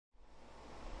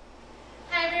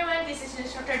this is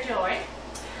Instructor Joy.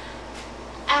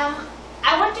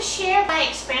 I want to share my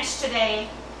experience today,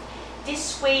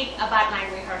 this week, about my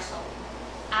rehearsal.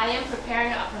 I am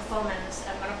preparing a performance.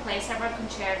 I'm going to play several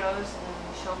concertos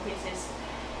and showpieces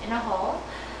in a hall.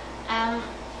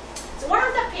 So one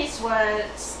of the pieces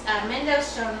was a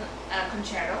Mendelssohn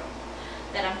concerto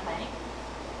that I'm playing.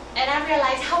 And I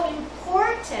realized how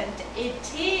important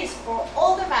it is for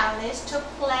all the violinists to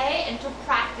play and to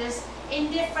practice in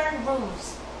different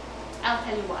rooms. I'll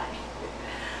tell you why.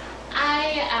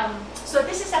 So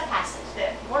this is a passage,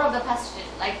 one of the passages,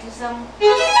 like this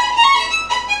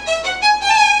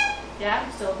yeah,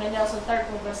 so Mendelssohn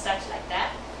third movement starts like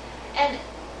that. And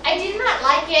I did not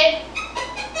like it.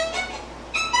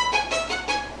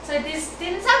 So this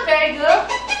didn't sound very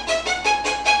good.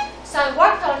 So I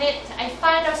worked on it. I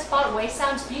find a spot where it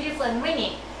sounds beautiful and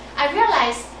ringing. I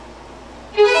realized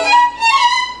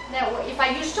that if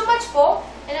I use too much bow,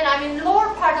 and then I'm in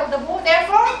lower part of the bow,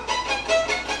 therefore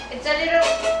it's a little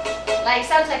like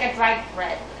sounds like a dried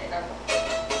bread. I don't know.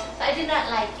 So I did not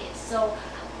like it. So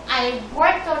I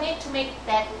worked on it to make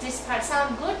this part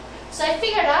sound good. So I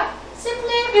figured out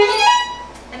simply,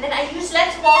 and then I use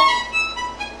less bow.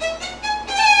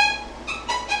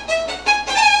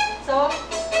 So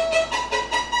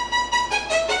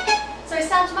it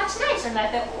sounds much nicer, and I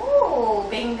thought, ooh,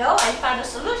 bingo, I found a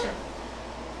solution.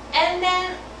 And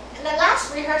then in the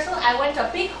last rehearsal, I went to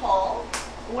a big hall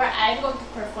where I'm going to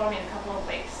perform in a couple of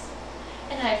weeks.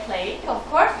 And I played, of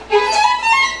course.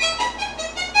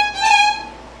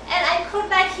 And I could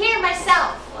not hear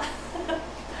myself.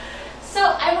 So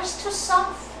I was too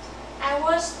soft. I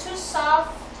was too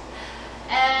soft.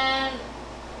 And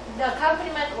the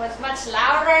accompaniment was much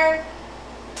louder.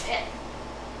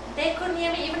 They couldn't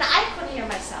hear me, even I couldn't hear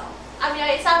myself. I mean,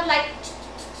 it sounded like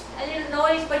a little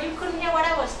noise, but you couldn't hear what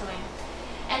I was doing.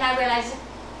 And I realized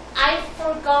I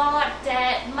forgot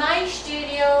that my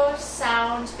studio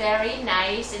sounds very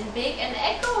nice and big and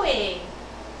echoing.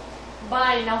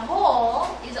 But in a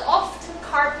hall, is often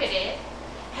carpeted,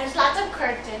 has lots of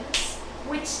curtains,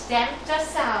 which damp the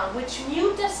sound, which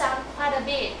mute the sound quite a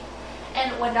bit.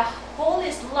 And when the hall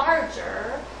is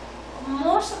larger,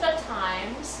 most of the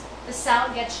times, the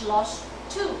sound gets lost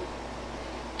too.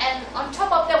 And on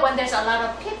top of that, when there's a lot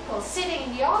of people sitting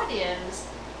in the audience,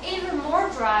 even more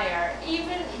drier,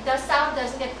 even the sound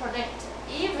doesn't get protected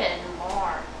even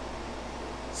more.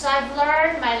 So I've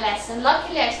learned my lesson.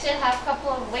 Luckily, I still have a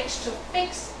couple of weeks to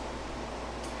fix.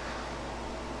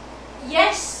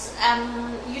 Yes,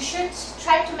 you should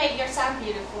try to make your sound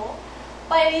beautiful,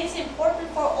 but it is important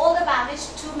for all the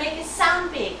violinists to make it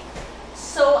sound big.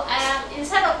 So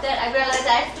instead of that, I realized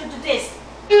I have to do this.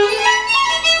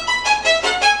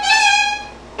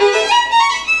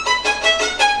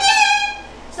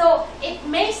 So it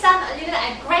may sound a little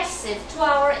aggressive to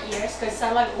our ears because it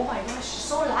sounds like, oh my gosh, it's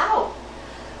so loud.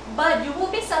 But you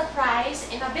will be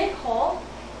surprised in a big hall,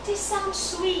 this sounds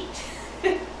sweet.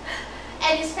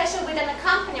 And especially with an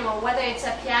accompaniment, whether it's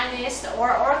a pianist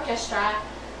or orchestra,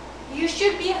 you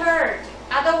should be heard.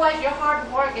 Otherwise, your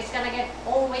hard work is going to get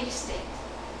all wasted.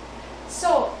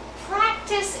 So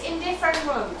practice in different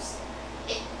rooms.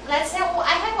 Let's say, oh,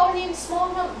 I have only in small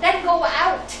room, then go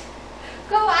out.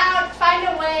 Go out, find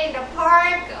a way in the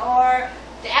park or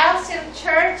the Alcyon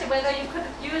church, whether you could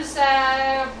use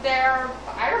their,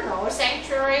 I don't know,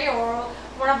 sanctuary or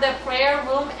one of the prayer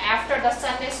room after the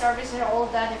Sunday services are all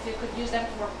done, if you could use them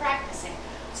for practicing.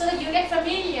 So that you get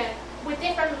familiar with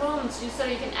different rooms so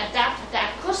you can adapt the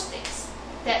acoustics.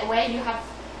 That way you have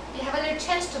a little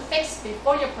chance to fix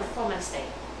before your performance day.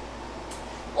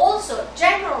 Also,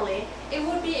 generally, it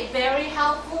would be very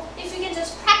helpful if you can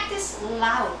just practice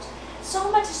loud.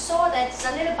 So much so that it's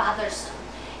a little bothersome.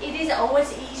 It is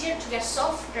always easier to get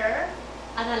softer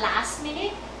at the last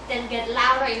minute than get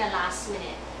louder in the last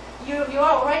minute. You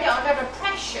are already under the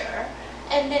pressure,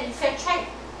 and then if you try,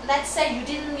 let's say you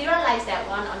didn't realize that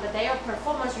one on the day of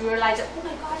performance, you realize, oh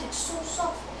my gosh, it's so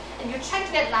soft, and you try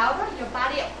to get louder, your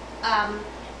body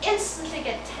instantly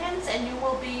get tense and you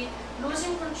will be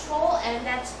losing control, and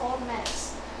that's all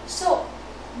mess. So,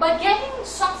 but getting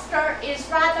softer is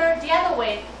rather the other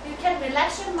way. You can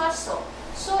relax your muscle.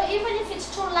 So even if it's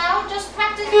too loud, just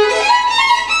practice.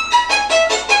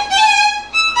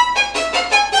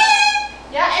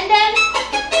 Yeah, and then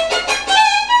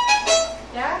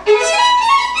yeah.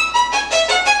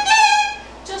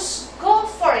 Just go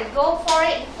for it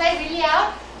and play really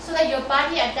loud so that your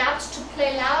body adapts to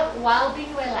play loud while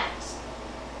being relaxed.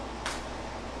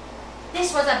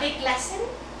 This was a big lesson.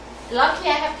 Luckily,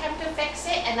 I have time to fix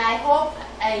it, and I hope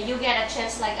you get a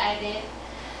chance like I did.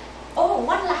 Oh,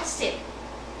 one last tip.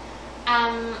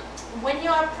 When you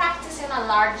are practicing a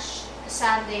large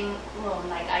sanding room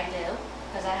like I do,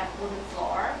 because I have wooden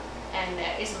floor and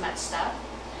there isn't much stuff,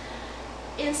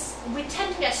 we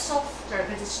tend to get softer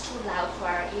because it's too loud to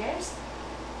our ears.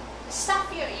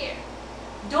 Stuff your ear.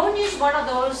 Don't use one of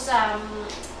those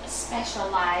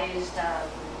specialized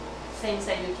things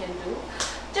that you can do.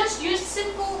 Just use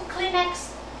simple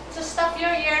Kleenex to stuff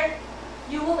your ear.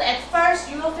 You will, at first,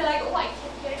 you will feel like, oh, I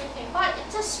can't hear anything, but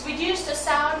it just reduces the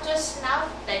sound just enough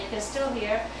that you can still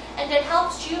hear, and that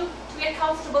helps you to get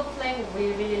comfortable playing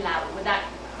really, really loud without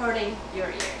hurting your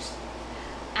ears.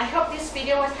 I hope this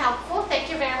video was helpful.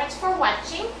 Thank you very much for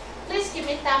watching. Please give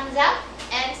me a thumbs up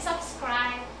and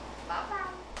subscribe.